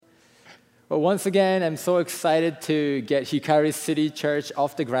But once again, I'm so excited to get Hikari City Church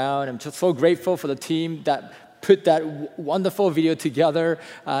off the ground. I'm just so grateful for the team that put that wonderful video together.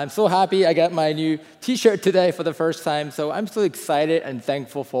 I'm so happy I got my new t-shirt today for the first time. So I'm so excited and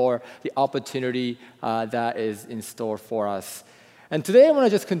thankful for the opportunity that is in store for us. And today I want to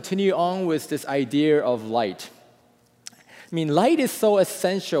just continue on with this idea of light. I mean, light is so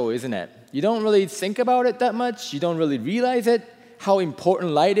essential, isn't it? You don't really think about it that much. You don't really realize it, how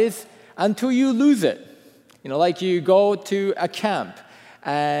important light is, until you lose it. You know, like you go to a camp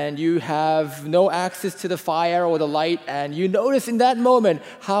and you have no access to the fire or the light, and you notice in that moment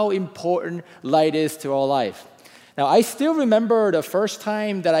how important light is to our life. Now, I still remember the first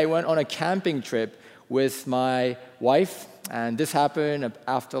time that I went on a camping trip with my wife, and this happened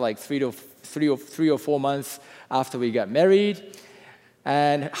after like three or 4 months after we got married.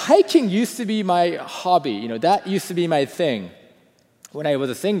 And hiking used to be my hobby. You know, that used to be my thing when I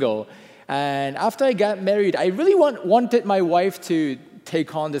was single. And after I got married, I really wanted my wife to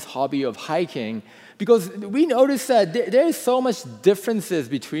take on this hobby of hiking, because we noticed that there is so much differences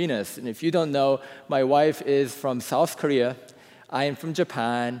between us. And if you don't know, my wife is from South Korea. I am from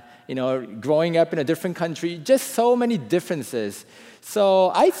Japan. You know, growing up in a different country, just so many differences.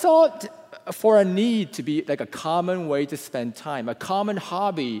 So I thought for a need to be like a common way to spend time, a common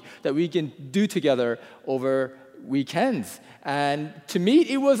hobby that we can do together over weekends. And to me,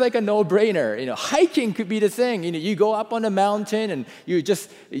 it was like a no-brainer. You know, hiking could be the thing. You know, you go up on the mountain and you just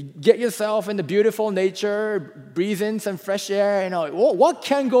get yourself in the beautiful nature, breathe in some fresh air. You know, what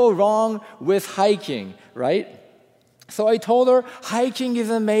can go wrong with hiking, right? So I told her, hiking is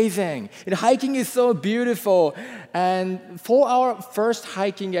amazing. You know, hiking is so beautiful. And for our first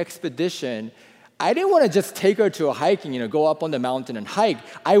hiking expedition, I didn't want to just take her to a hiking, you know, go up on the mountain and hike.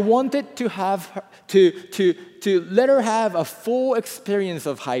 I wanted to have her, to let her have a full experience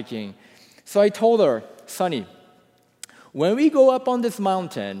of hiking. So I told her, Sunny, when we go up on this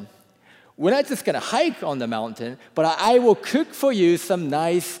mountain, we're not just going to hike on the mountain, but I will cook for you some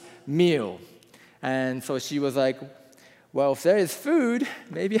nice meal. And so she was like, well, if there is food,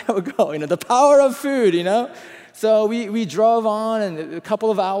 maybe I will go. You know, the power of food, you know. So we drove on and a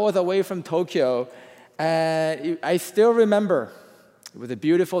couple of hours away from Tokyo, and I still remember it was a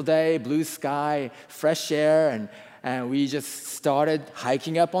beautiful day, blue sky, fresh air, and we just started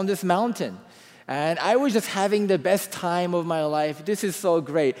hiking up on this mountain. And I was just having the best time of my life. This is so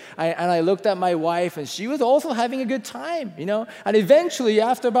great. And I looked at my wife, and she was also having a good time, you know. And eventually,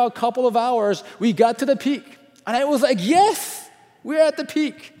 after about a couple of hours, we got to the peak. And I was like, yes, we're at the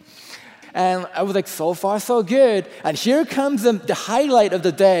peak. And I was like, so far, so good. And here comes the highlight of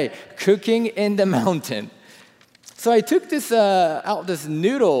the day, cooking in the mountain. So I took this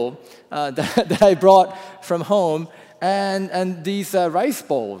noodle that I brought from home and these rice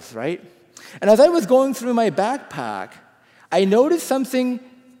bowls, right? And as I was going through my backpack, I noticed something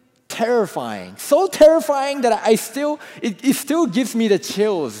terrifying, so terrifying that it still gives me the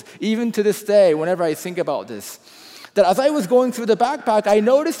chills, even to this day, whenever I think about this. That as I was going through the backpack, I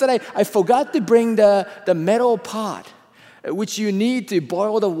noticed that I forgot to bring the metal pot, which you need to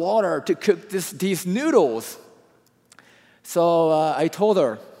boil the water to cook these noodles. So I told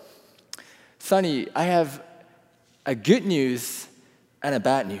her, Sunny, I have a good news and a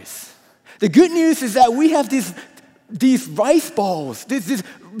bad news. The good news is that we have these rice balls, these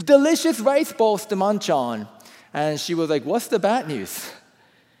delicious rice balls to munch on. And she was like, what's the bad news?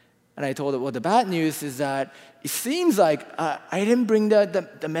 And I told her, well, the bad news is that it seems like I didn't bring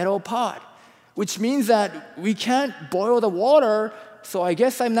the metal pot, which means that we can't boil the water, so I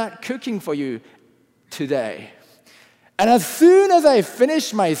guess I'm not cooking for you today. And as soon as I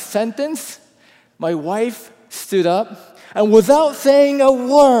finished my sentence, my wife stood up, and without saying a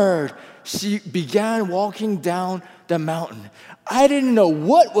word, she began walking down the mountain. I didn't know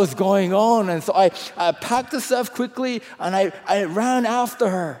what was going on, and so I packed the stuff quickly, and I ran after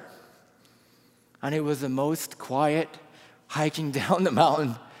her. And it was the most quiet hiking down the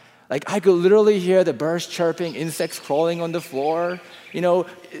mountain. Like, I could literally hear the birds chirping, insects crawling on the floor. You know,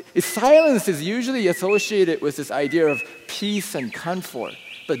 silence is usually associated with this idea of peace and comfort.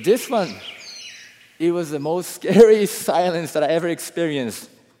 But this one, it was the most scary silence that I ever experienced.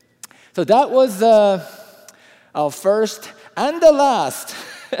 So that was our first and the last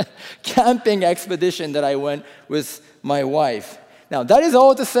camping expedition that I went with my wife. Now, that is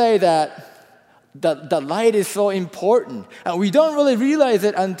all to say that the light is so important, and we don't really realize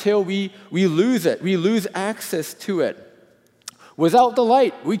it until we lose it. We lose access to it. Without the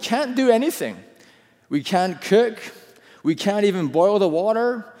light, we can't do anything. We can't cook. We can't even boil the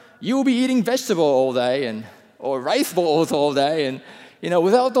water. You'll be eating vegetable all day or rice bowls all day, and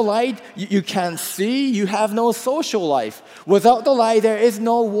Without the light, you can't see, you have no social life. Without the light, there is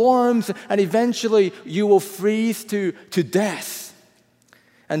no warmth, and eventually you will freeze to death.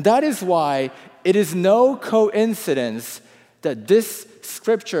 And that is why it is no coincidence that this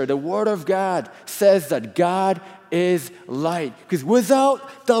scripture, the Word of God, says that God is light. Because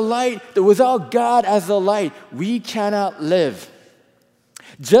without the light, without God as the light, we cannot live.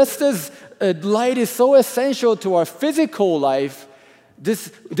 Just as light is so essential to our physical life,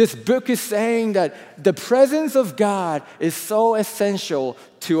 this book is saying that the presence of God is so essential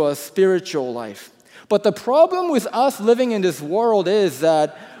to our spiritual life. But the problem with us living in this world is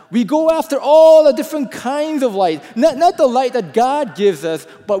that we go after all the different kinds of light. Not the light that God gives us,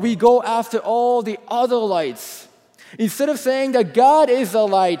 but we go after all the other lights. Instead of saying that God is the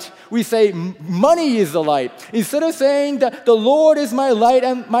light, we say money is the light. Instead of saying that the Lord is my light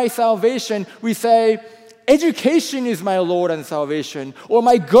and my salvation, we say education is my Lord and salvation, or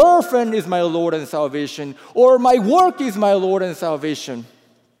my girlfriend is my Lord and salvation, or my work is my Lord and salvation.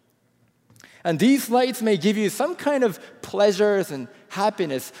 And these lights may give you some kind of pleasures and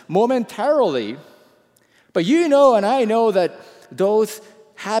happiness momentarily, but you know and I know that those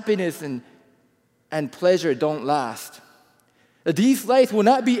happiness and pleasure don't last. These lights will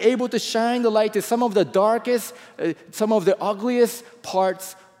not be able to shine the light to some of the darkest, some of the ugliest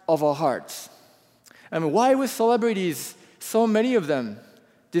parts of our hearts. I mean, why would celebrities, so many of them,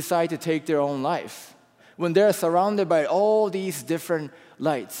 decide to take their own life when they're surrounded by all these different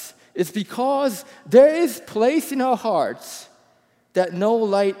lights? It's because there is a place in our hearts that no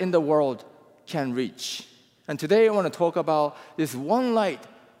light in the world can reach. And today I want to talk about this one light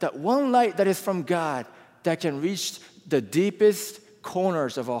that is from God that can reach the deepest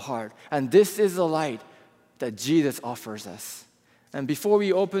corners of our heart. And this is the light that Jesus offers us. And before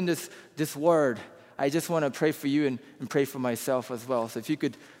we open this word, I just want to pray for you and pray for myself as well. So if you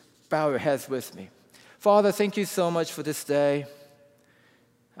could bow your heads with me. Father, thank you so much for this day.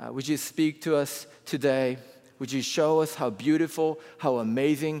 Would you speak to us today? Would you show us how beautiful, how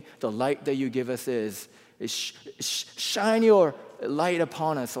amazing the light that you give us is? Shine your light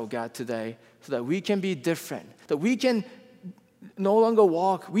upon us, oh God, today, so that we can be different, that we can no longer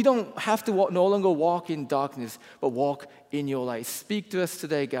walk. We don't have to no longer walk in darkness, but walk in your light. Speak to us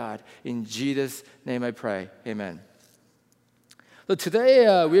today, God. In Jesus' name I pray. Amen. So today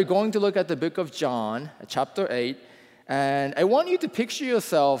we're going to look at the book of John, chapter 8. And I want you to picture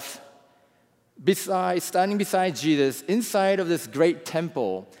yourself standing beside Jesus inside of this great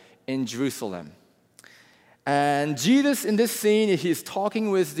temple in Jerusalem. And Jesus, in this scene, he's talking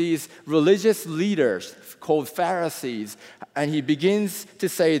with these religious leaders called Pharisees. And he begins to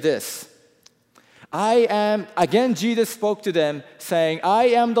say this. Again, Jesus spoke to them, saying, I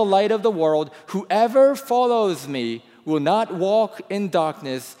am the light of the world. Whoever follows me will not walk in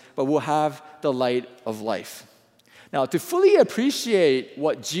darkness, but will have the light of life. Now, to fully appreciate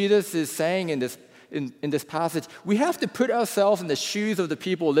what Jesus is saying in this passage, we have to put ourselves in the shoes of the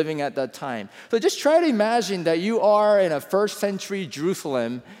people living at that time. So just try to imagine that you are in a first century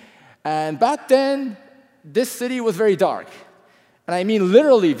Jerusalem, and back then, this city was very dark. And I mean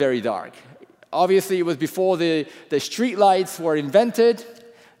literally very dark. Obviously, it was before the street lights were invented.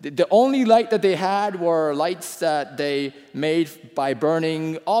 The only light that they had were lights that they made by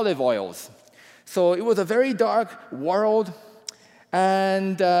burning olive oils. So it was a very dark world.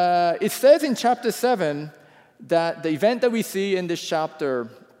 And it says in chapter 7 that the event that we see in this chapter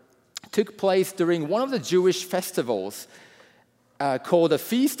took place during one of the Jewish festivals called the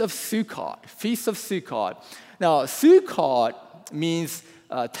Feast of Sukkot. Feast of Sukkot. Now, Sukkot means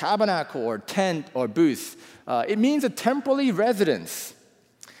tabernacle or tent or booth. It means a temporary residence.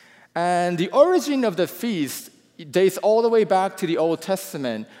 And the origin of the feast dates all the way back to the Old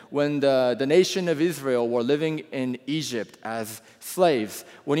Testament when the nation of Israel were living in Egypt as slaves.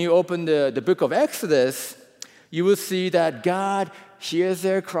 When you open the book of Exodus, you will see that God hears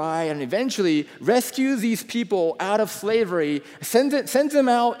their cry and eventually rescues these people out of slavery, sends them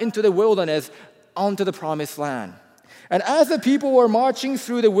out into the wilderness onto the promised land. And as the people were marching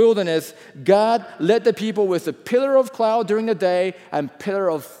through the wilderness, God led the people with a pillar of cloud during the day and pillar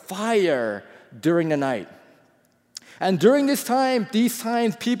of fire during the night. And during these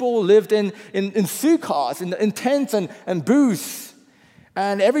times, people lived in sukkahs, in tents and booths.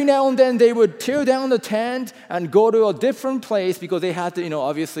 And every now and then, they would tear down the tent and go to a different place because they had to,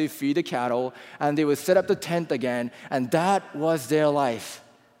 obviously feed the cattle. And they would set up the tent again. And that was their life.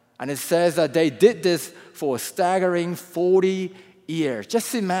 And it says that they did this for a staggering 40 years.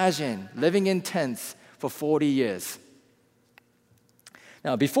 Just imagine living in tents for 40 years.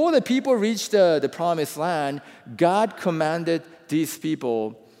 Now, before the people reached the promised land, God commanded these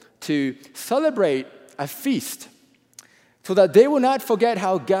people to celebrate a feast so that they will not forget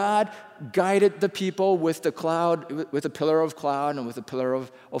how God guided the people with the cloud, with a pillar of cloud and with a pillar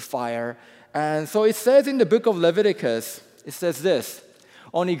of fire. And so it says in the book of Leviticus, it says this,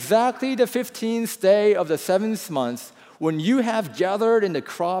 on exactly the 15th day of the 7th month, when you have gathered in the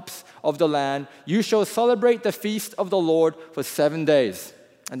crops of the land, you shall celebrate the feast of the Lord for 7 days.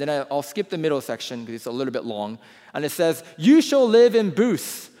 And then I'll skip the middle section because it's a little bit long. And it says, you shall live in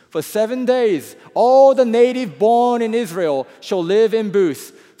booths for 7 days. All the native born in Israel shall live in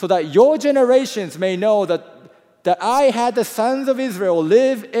booths, so that your generations may know that I had the sons of Israel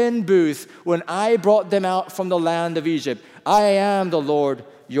live in booths when I brought them out from the land of Egypt. I am the Lord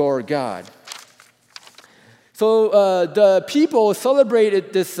your God. So the people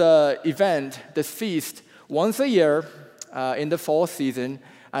celebrated this event, this feast, once a year in the fall season.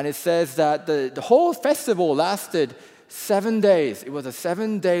 And it says that the whole festival lasted 7 days. It was a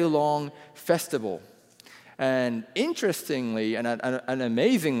 7-day-long festival. And interestingly and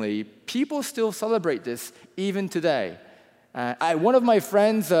amazingly, people still celebrate this even today. One of my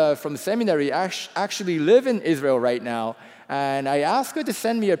friends from seminary actually live in Israel right now. And I asked her to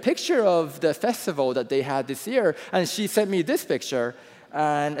send me a picture of the festival that they had this year. And she sent me this picture.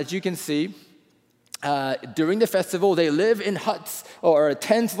 And as you can see, during the festival, they live in huts or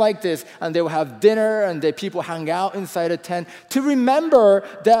tents like this, and they will have dinner, and the people hang out inside a tent to remember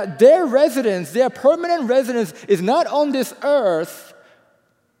that their residence, their permanent residence, is not on this earth,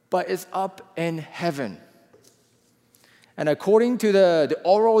 but is up in heaven. And according to the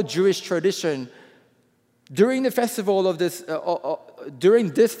oral Jewish tradition, during the festival of this,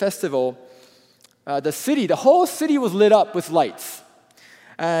 during this festival, the whole city was lit up with lights.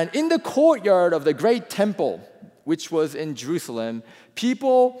 And in the courtyard of the great temple, which was in Jerusalem,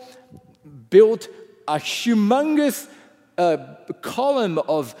 people built a humongous column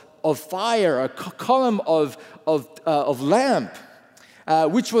of fire, a column of lamp,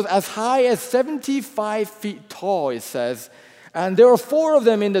 which was as high as 75 feet tall, it says. And there were 4 of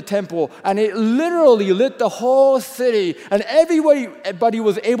them in the temple, and it literally lit the whole city. And everybody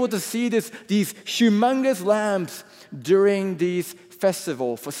was able to see these humongous lamps during these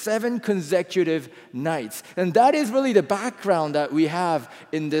festival for 7 consecutive nights. And that is really the background that we have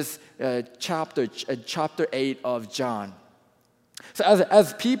in this chapter 8 of John. So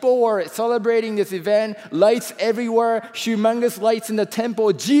as people were celebrating this event, lights everywhere, humongous lights in the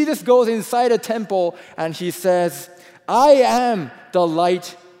temple, Jesus goes inside the temple and he says, I am the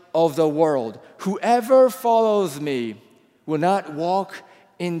light of the world. Whoever follows me will not walk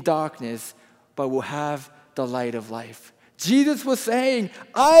in darkness, but will have the light of life. Jesus was saying,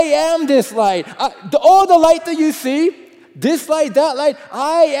 I am this light. All the light that you see, this light, that light,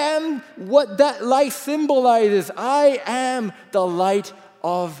 I am what that light symbolizes. I am the light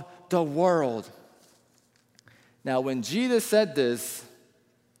of the world. Now, when Jesus said this,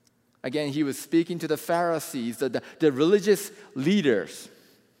 again, he was speaking to the Pharisees, the religious leaders.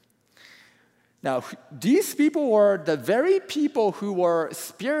 Now, these people were the very people who were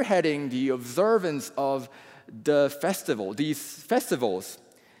spearheading the observance of these festivals.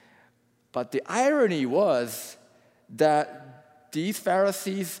 But the irony was that these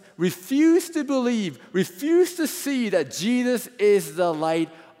Pharisees refused to believe, refused to see that Jesus is the light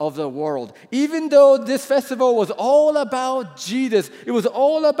of the world. Even though this festival was all about Jesus, it was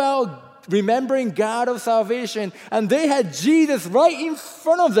all about remembering God of salvation, and they had Jesus right in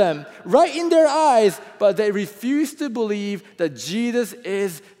front of them, right in their eyes, but they refused to believe that Jesus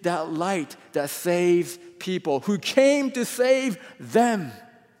is that light that saves people, who came to save them.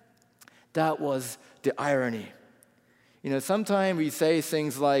 That was the irony. Sometimes we say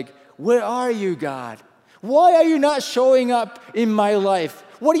things like, where are you, God? Why are you not showing up in my life?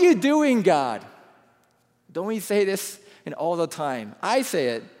 What are you doing, God? Don't we say this all the time? I say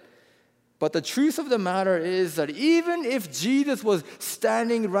it. But the truth of the matter is that even if Jesus was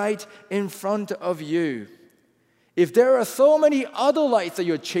standing right in front of you, if there are so many other lights that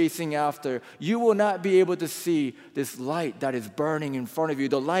you're chasing after, you will not be able to see this light that is burning in front of you,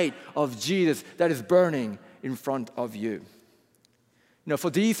 the light of Jesus that is burning in front of you. For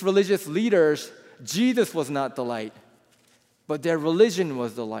these religious leaders, Jesus was not the light, but their religion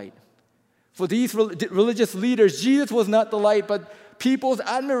was the light. For these religious leaders, Jesus was not the light, but people's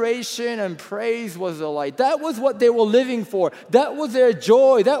admiration and praise was the light. That was what they were living for. That was their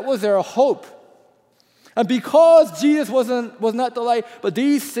joy. That was their hope. And because Jesus was not the light, but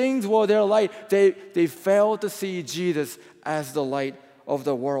these things were their light, they failed to see Jesus as the light of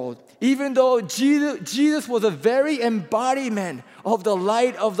the world. Even though Jesus was a very embodiment of the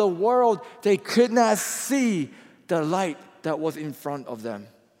light of the world, they could not see the light that was in front of them.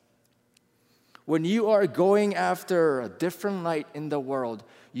 When you are going after a different light in the world,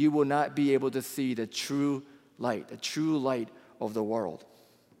 you will not be able to see the true light of the world.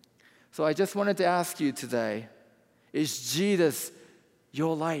 So I just wanted to ask you today, is Jesus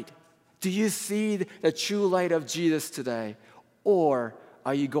your light? Do you see the true light of Jesus today? Or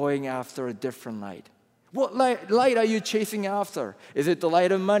are you going after a different light? What light are you chasing after? Is it the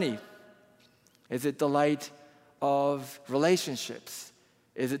light of money? Is it the light of relationships?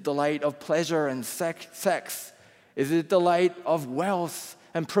 Is it the light of pleasure and sex? Is it the light of wealth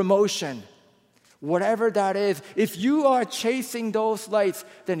and promotion? Whatever that is, if you are chasing those lights,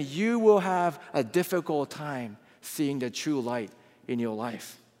 then you will have a difficult time seeing the true light in your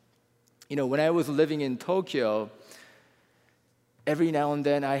life. You know, when I was living in Tokyo, every now and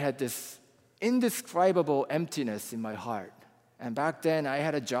then I had this indescribable emptiness in my heart. And back then I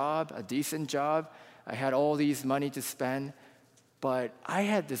had a job, a decent job. I had all these money to spend. But I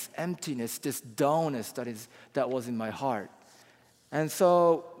had this emptiness, this dullness that was in my heart. And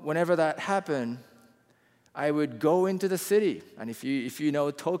so whenever that happened, I would go into the city. And if you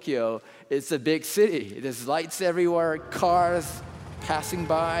know Tokyo, it's a big city. There's lights everywhere, cars passing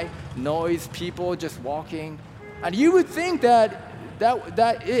by, noise, people just walking. And you would think that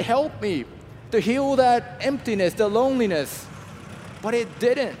it helped me to heal that emptiness, the loneliness. But it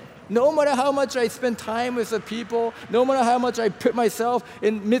didn't. No matter how much I spent time with the people, no matter how much I put myself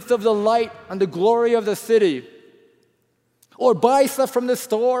in the midst of the light and the glory of the city, or buy stuff from the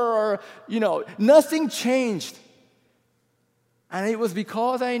store, or, nothing changed. And it was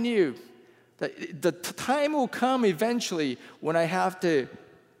because I knew that the time will come eventually when I have to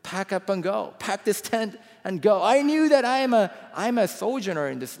pack up and go, pack this tent and go. I knew that I'm a sojourner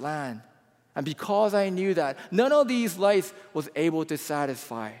in this land. And because I knew that, none of these lights was able to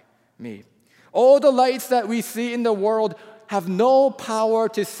satisfy me. All the lights that we see in the world have no power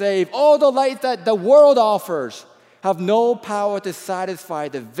to save. All the lights that the world offers have no power to satisfy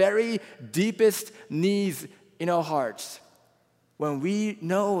the very deepest needs in our hearts when we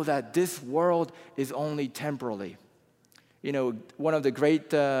know that this world is only temporary. One of the great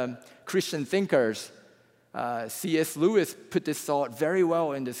Christian thinkers, C.S. Lewis, put this thought very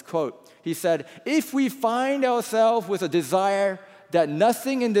well in this quote. He said, "If we find ourselves with a desire that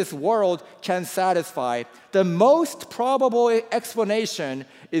nothing in this world can satisfy, the most probable explanation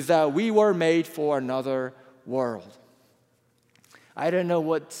is that we were made for another world." I don't know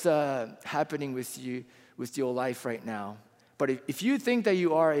what's happening with you, with your life right now, but if you think that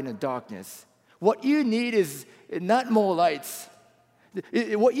you are in a darkness, what you need is not more lights.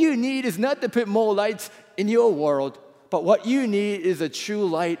 What you need is not to put more lights in your world, but what you need is a true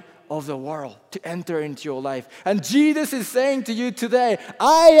light of the world to enter into your life. And Jesus is saying to you today,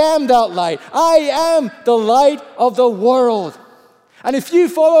 I am that light. I am the light of the world. And if you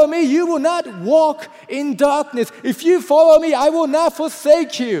follow me, you will not walk in darkness. If you follow me, I will not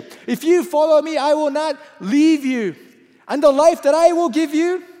forsake you. If you follow me, I will not leave you. And the life that I will give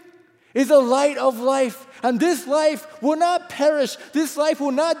you is a light of life. And this life will not perish. This life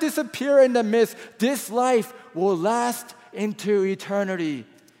will not disappear in the mist. This life will last into eternity.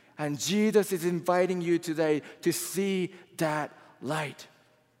 And Jesus is inviting you today to see that light.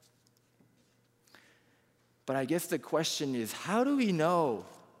 But I guess the question is, how do we know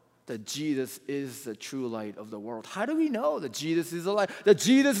that Jesus is the true light of the world? How do we know that Jesus is the light? That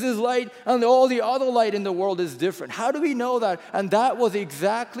Jesus is light and all the other light in the world is different. How do we know that? And that was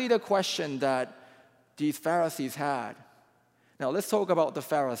exactly the question that these Pharisees had. Now let's talk about the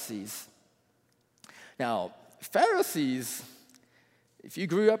Pharisees. Now, Pharisees, if you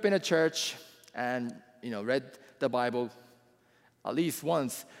grew up in a church and read the Bible at least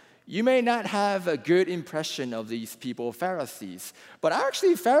once, you may not have a good impression of these people, Pharisees. But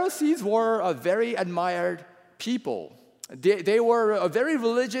actually, Pharisees were a very admired people. They were very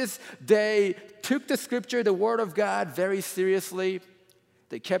religious. They took the scripture, the word of God, very seriously.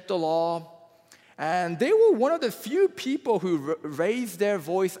 They kept the law. And they were one of the few people who raised their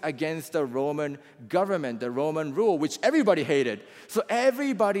voice against the Roman government, the Roman rule, which everybody hated. So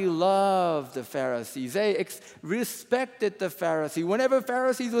everybody loved the Pharisees. They respected the Pharisee. Whenever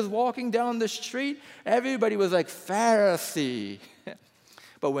Pharisees was walking down the street, everybody was like, Pharisee.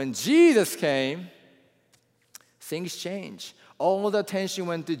 But when Jesus came, things changed. All the attention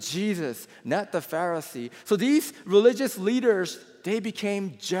went to Jesus, not the Pharisee. So these religious leaders, they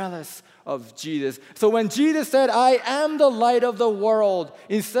became jealous of Jesus. So when Jesus said, I am the light of the world,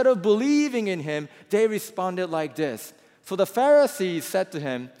 instead of believing in him, they responded like this. So the Pharisees said to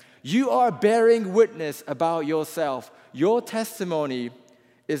him, you are bearing witness about yourself. Your testimony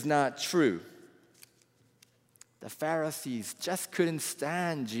is not true. The Pharisees just couldn't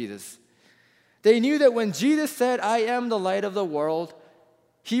stand Jesus. They knew that when Jesus said, "I am the light of the world,"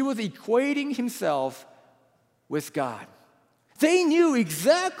 he was equating himself with God. They knew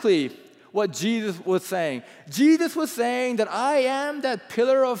exactly what Jesus was saying. Jesus was saying that I am that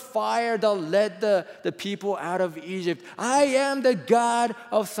pillar of fire that led the people out of Egypt. I am the God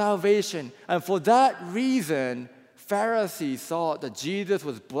of salvation. And for that reason, Pharisees thought that Jesus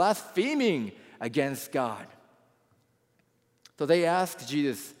was blaspheming against God. So they asked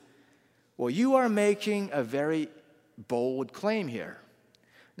Jesus, "Well, you are making a very bold claim here.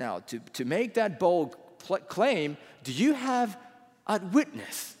 Now, to make that bold claim, do you have a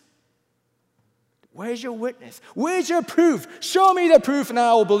witness? Where's your witness? Where's your proof? Show me the proof and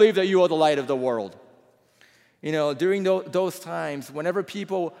I will believe that you are the light of the world." You know, during those times, whenever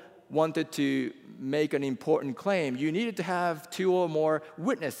people wanted to make an important claim, you needed to have 2 or more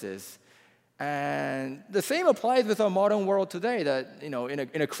witnesses. And the same applies with our modern world today, that, you know,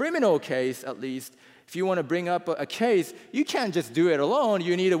 in a criminal case at least, if you want to bring up a case, you can't just do it alone.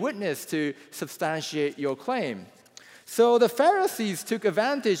 You need a witness to substantiate your claim. So the Pharisees took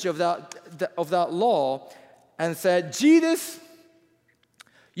advantage of that law and said, "Jesus,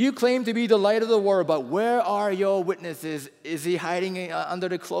 you claim to be the light of the world, but where are your witnesses? Is he hiding under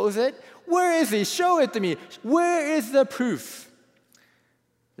the closet? Where is he? Show it to me. Where is the proof?"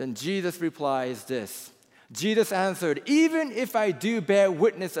 Then Jesus replies this. Jesus answered, "Even if I do bear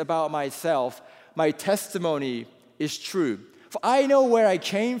witness about myself, my testimony is true. For I know where I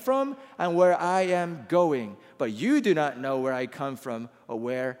came from and where I am going, but you do not know where I come from or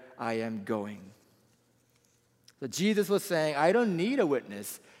where I am going." So Jesus was saying, I don't need a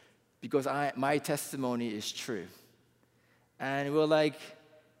witness because my testimony is true. And we're like,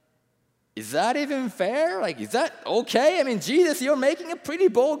 is that even fair? Like, is that okay? I mean, Jesus, you're making a pretty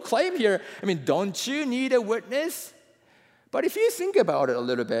bold claim here. I mean, don't you need a witness? But if you think about it a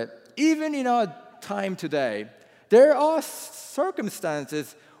little bit, even in our time today, there are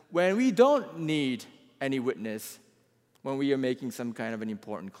circumstances when we don't need any witness when we are making some kind of an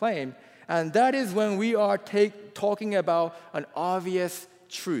important claim. And that is when we are talking about an obvious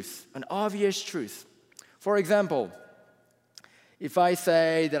truth. For example, if I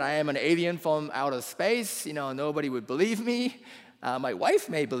say that I am an alien from outer space, you know, nobody would believe me. My wife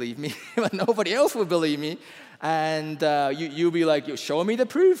may believe me, but nobody else would believe me. And you'll be like, "Show me the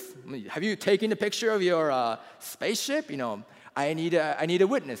proof. Have you taken a picture of your spaceship?" You know, I need a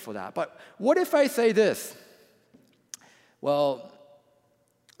witness for that. But what if I say this? Well,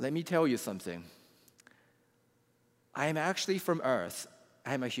 let me tell you something. I am actually from Earth.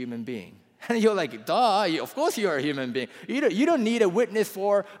 I'm a human being. And you're like, duh, of course you're a human being. You don't need a witness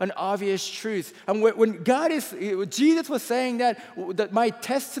for an obvious truth. And when Jesus was saying that my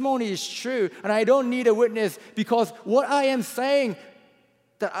testimony is true and I don't need a witness because what I am saying,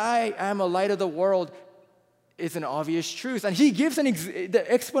 that I am a light of the world, is an obvious truth. And he gives the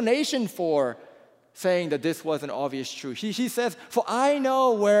explanation for saying that this was an obvious truth. He says, "For I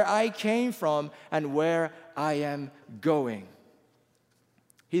know where I came from and where I am going."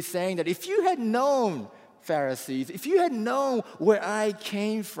 He's saying that if you had known, Pharisees, if you had known where I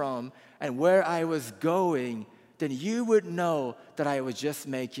came from and where I was going, then you would know that I was just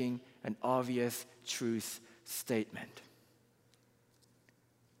making an obvious truth statement.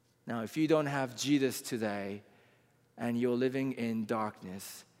 Now, if you don't have Jesus today and you're living in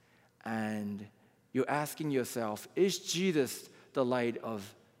darkness and you're asking yourself, is Jesus the light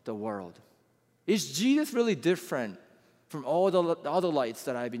of the world? Is Jesus really different from all the other lights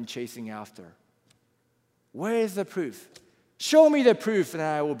that I've been chasing after? Where is the proof? Show me the proof and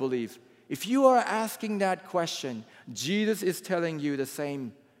I will believe. If you are asking that question, Jesus is telling you the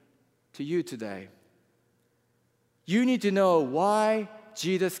same to you today. You need to know why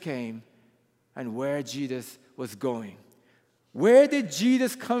Jesus came and where Jesus was going. Where did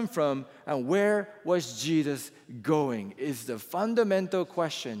Jesus come from and where was Jesus going is the fundamental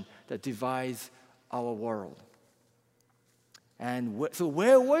question that divides our world. And so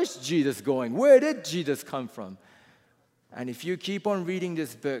where was Jesus going? Where did Jesus come from? And if you keep on reading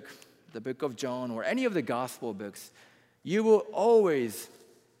this book, the book of John, or any of the gospel books, you will always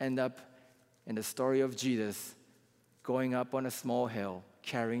end up in the story of Jesus going up on a small hill,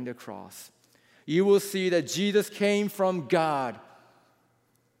 carrying the cross. You will see that Jesus came from God,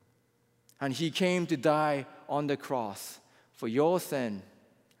 and he came to die on the cross for your sin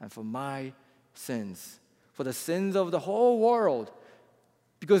and for my sins, for the sins of the whole world,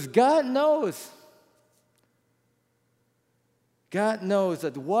 because God knows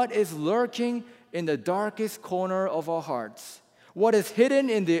that what is lurking in the darkest corner of our hearts, what is hidden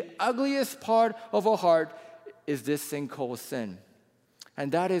in the ugliest part of our heart, is this thing called sin.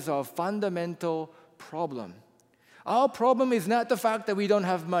 And that is our fundamental problem. Our problem is not the fact that we don't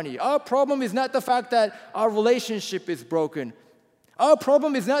have money. Our problem is not the fact that our relationship is broken. Our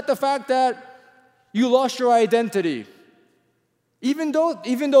problem is not the fact that you lost your identity. Even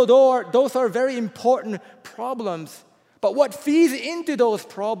though those are very important problems, but what feeds into those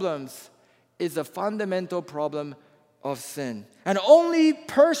problems is the fundamental problem of sin. And the only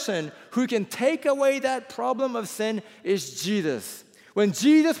person who can take away that problem of sin is Jesus. When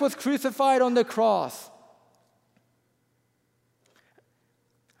Jesus was crucified on the cross,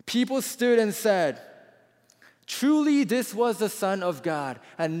 people stood and said, "Truly this was the Son of God."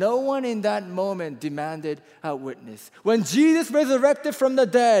 And no one in that moment demanded a witness. When Jesus resurrected from the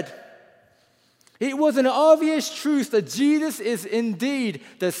dead, it was an obvious truth that Jesus is indeed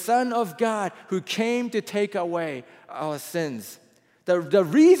the Son of God who came to take away our sins. The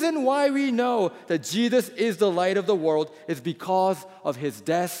reason why we know that Jesus is the light of the world is because of his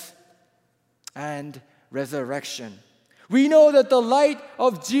death and resurrection. We know that the light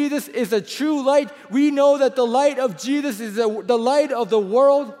of Jesus is a true light. We know that the light of Jesus is the light of the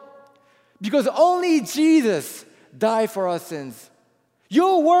world because only Jesus died for our sins.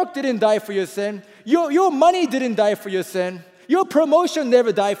 Your work didn't die for your sin. Your money didn't die for your sin. Your promotion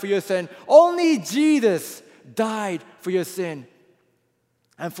never died for your sin. Only Jesus died for your sin.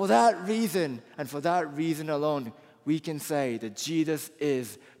 And for that reason, and for that reason alone, we can say that Jesus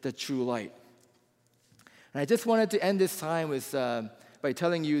is the true light. And I just wanted to end this time with by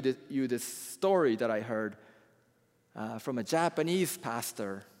telling you this story that I heard from a Japanese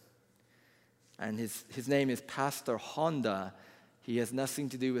pastor. And his name is Pastor Honda. He has nothing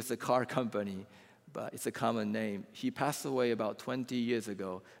to do with the car company, but it's a common name. He passed away about 20 years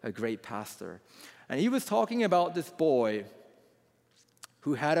ago, a great pastor. And he was talking about this boy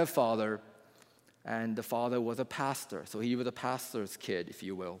who had a father, and the father was a pastor. So he was a pastor's kid, if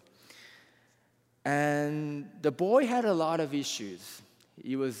you will. And the boy had a lot of issues.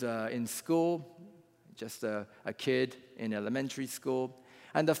 He was in school, just a kid in elementary school.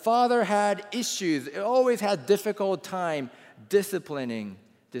 And the father had issues. He always had difficult time disciplining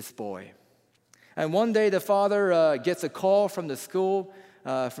this boy. And one day the father gets a call from the school,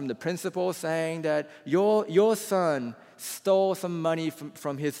 from the principal, saying that your son stole some money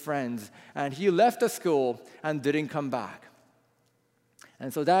from his friends, and he left the school and didn't come back.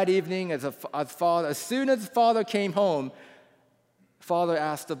 And so that evening, as soon as father came home, father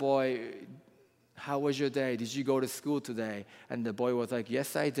asked the boy, "How was your day? Did you go to school today?" And the boy was like,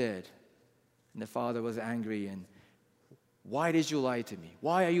 "Yes, I did." And the father was angry and, "Why did you lie to me?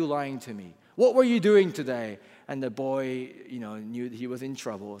 Why are you lying to me? What were you doing today?" And the boy, knew he was in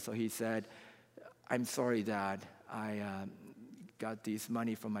trouble, so he said, "I'm sorry, Dad. I got this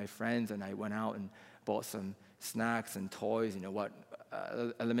money from my friends, and I went out and bought some snacks and toys, what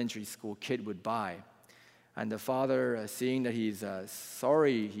elementary school kid would buy." And the father, seeing that he's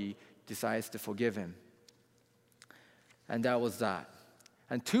sorry, he decides to forgive him. And that was that.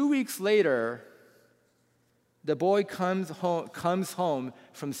 And 2 weeks later, the boy comes home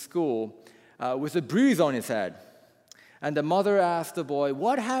from school with a bruise on his head. And the mother asked the boy,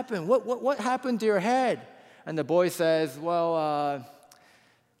 "What happened? What happened to your head?" And the boy says, "Well,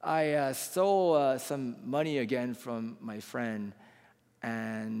 I stole some money again from my friend,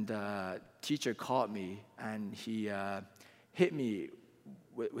 and teacher caught me, and he hit me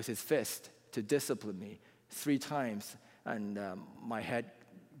with his fist to discipline me 3 times, and my head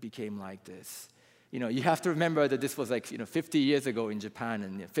became like this." You have to remember that this was 50 years ago in Japan,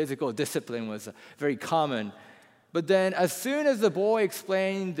 and physical discipline was very common. But then as soon as the boy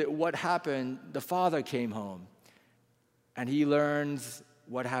explained what happened, the father came home, and he learns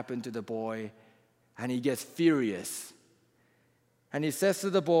what happened to the boy, and he gets furious. And he says to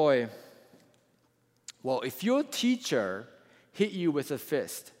the boy, "Well, if your teacher hit you with a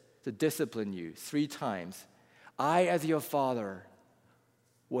fist to discipline you 3 times, I, as your father,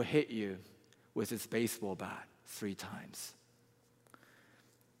 will hit you with his baseball bat 3 times.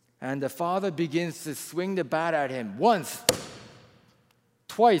 And the father begins to swing the bat at him once,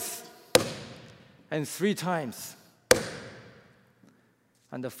 twice, and 3 times.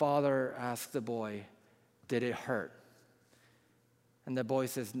 And the father asks the boy, "Did it hurt?" And the boy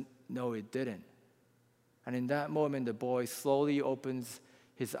says, "No, it didn't." And in that moment, the boy slowly opens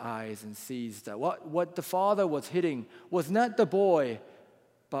his eyes and sees that what the father was hitting was not the boy,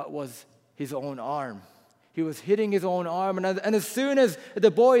 but was his own arm. He was hitting his own arm, and as soon as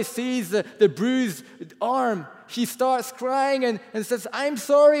the boy sees the bruised arm, he starts crying and says, "I'm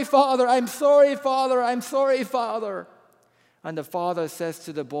sorry, Father, I'm sorry, Father, I'm sorry, Father." And the father says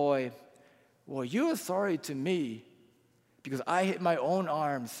to the boy, well, you're sorry to me because I hit my own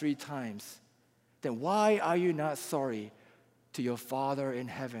arm 3 times. Then why are you not sorry to your Father in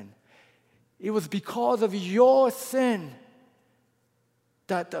heaven? It was because of your sin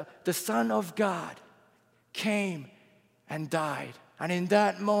that the Son of God came and died. And in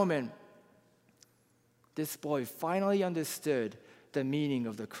that moment, this boy finally understood the meaning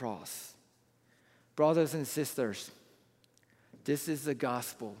of the cross. Brothers and sisters, this is the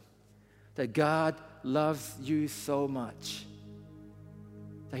gospel, that God loves you so much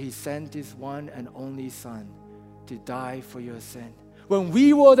that He sent His one and only Son to die for your sin. When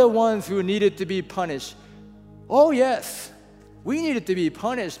we were the ones who needed to be punished, oh yes, we needed to be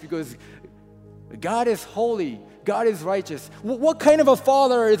punished because God is holy, God is righteous. What kind of a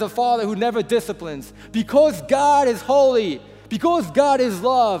father is a father who never disciplines? Because God is holy, because God is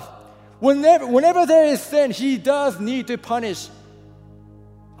love. Whenever there is sin, He does need to punish.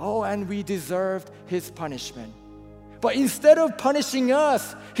 Oh, and we deserved His punishment. But instead of punishing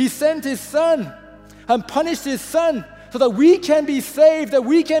us, He sent His Son and punished His Son so that we can be saved, that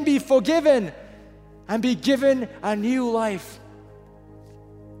we can be forgiven and be given a new life.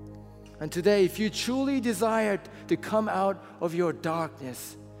 And today, if you truly desire to come out of your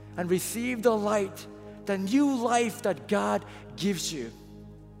darkness and receive the light, the new life that God gives you,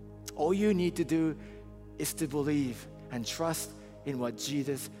 all you need to do is to believe and trust in what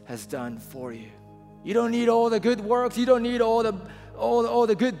Jesus has done for you. You don't need all the good works. You don't need all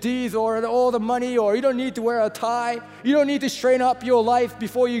the good deeds or all the money, or you don't need to wear a tie. You don't need to straighten up your life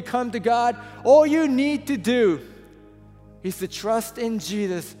before you come to God. All you need to do is to trust in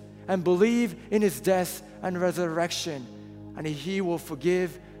Jesus and believe in His death and resurrection, and He will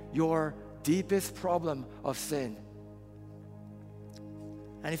forgive your deepest problem of sin.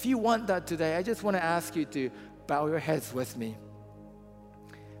 And if you want that today, I just want to ask you to bow your heads with me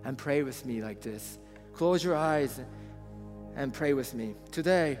and pray with me like this. Close your eyes and pray with me.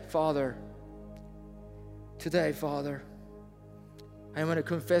 Today, Father, I want to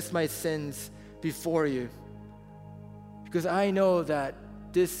confess my sins before you, because I know that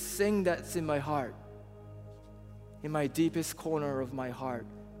this thing that's in my heart, in my deepest corner of my heart,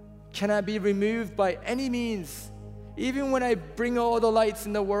 cannot be removed by any means. Even when I bring all the lights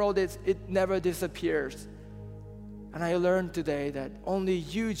in the world, it never disappears. And I learned today that only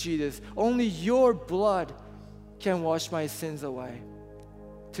you, Jesus, only your blood can wash my sins away.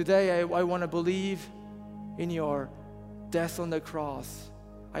 Today, I want to believe in your death on the cross.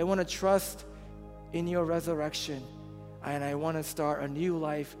 I want to trust in your resurrection. And I want to start a new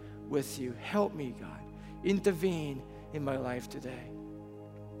life with you. Help me, God. Intervene in my life today.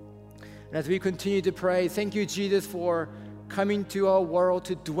 And as we continue to pray, thank you, Jesus, for coming to our world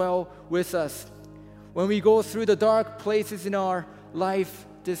to dwell with us. When we go through the dark places in our life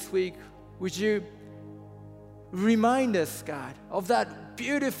this week, would you remind us, God, of that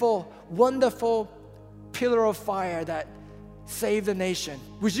beautiful, wonderful pillar of fire that saved the nation?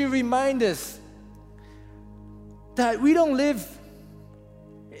 Would you remind us that we don't live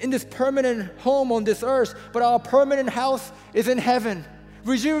in this permanent home on this earth, but our permanent house is in heaven?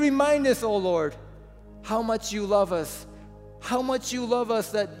 Would you remind us, oh Lord, how much you love us, how much you love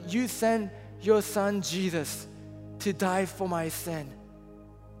us that you sent your Son Jesus to die for my sin,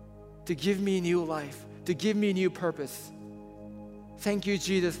 to give me new life, to give me new purpose. Thank you,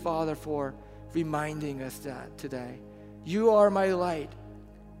 Jesus, Father, for reminding us that today. You are my light.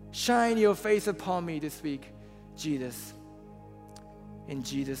 Shine your face upon me this week, Jesus. In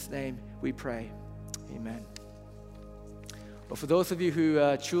Jesus' name we pray. Amen. But for those of you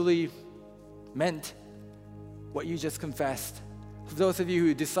who truly meant what you just confessed, for those of you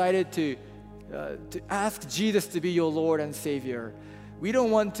who decided to ask Jesus to be your Lord and Savior, we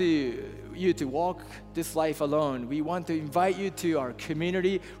don't want you to walk this life alone. We want to invite you to our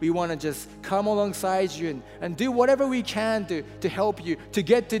community. We want to just come alongside you and do whatever we can to help you to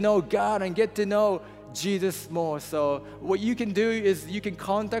get to know God and get to know Jesus more. So what you can do is you can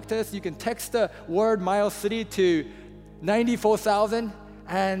contact us. You can text the word Miles City to 94,000,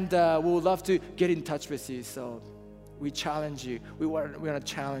 and we would love to get in touch with you. So we challenge you. We want to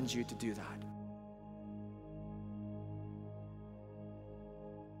challenge you to do that.